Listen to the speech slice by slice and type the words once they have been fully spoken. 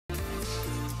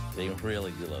They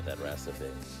really do love that recipe.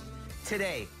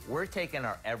 Today, we're taking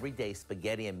our everyday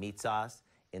spaghetti and meat sauce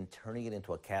and turning it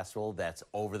into a casserole that's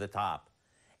over the top.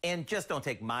 And just don't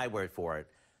take my word for it,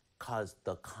 because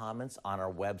the comments on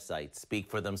our website speak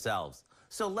for themselves.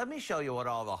 So let me show you what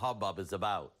all the hubbub is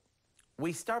about.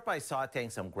 We start by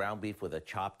sauteing some ground beef with a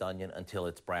chopped onion until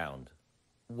it's browned.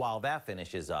 While that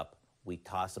finishes up, we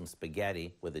toss some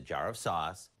spaghetti with a jar of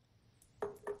sauce.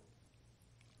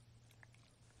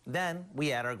 Then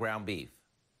we add our ground beef.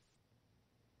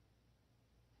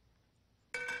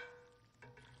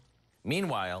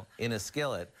 Meanwhile, in a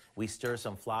skillet, we stir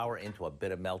some flour into a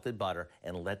bit of melted butter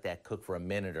and let that cook for a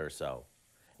minute or so.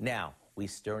 Now, we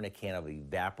stir in a can of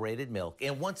evaporated milk,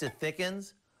 and once it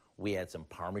thickens, we add some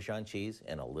Parmesan cheese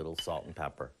and a little salt and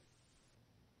pepper.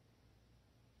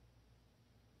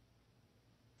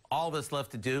 All that's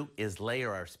left to do is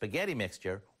layer our spaghetti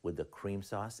mixture with the cream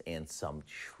sauce and some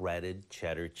shredded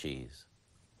cheddar cheese.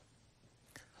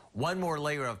 One more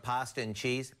layer of pasta and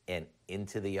cheese, and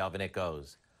into the oven it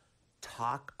goes.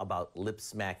 Talk about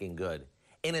lip-smacking good.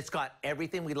 And it's got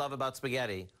everything we love about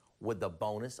spaghetti with the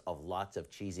bonus of lots of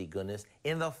cheesy goodness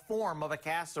in the form of a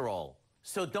casserole.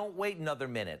 So don't wait another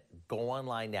minute. Go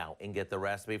online now and get the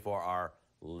recipe for our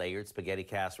layered spaghetti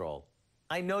casserole.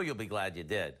 I know you'll be glad you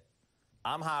did.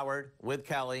 I'm Howard with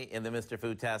Kelly in the Mr.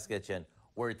 Food Test Kitchen,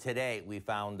 where today we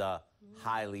found a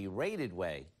highly rated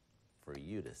way for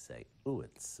you to say, ooh,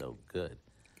 it's so good.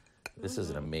 This is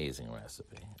an amazing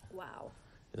recipe. Wow.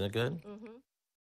 Isn't it good? Mm-hmm.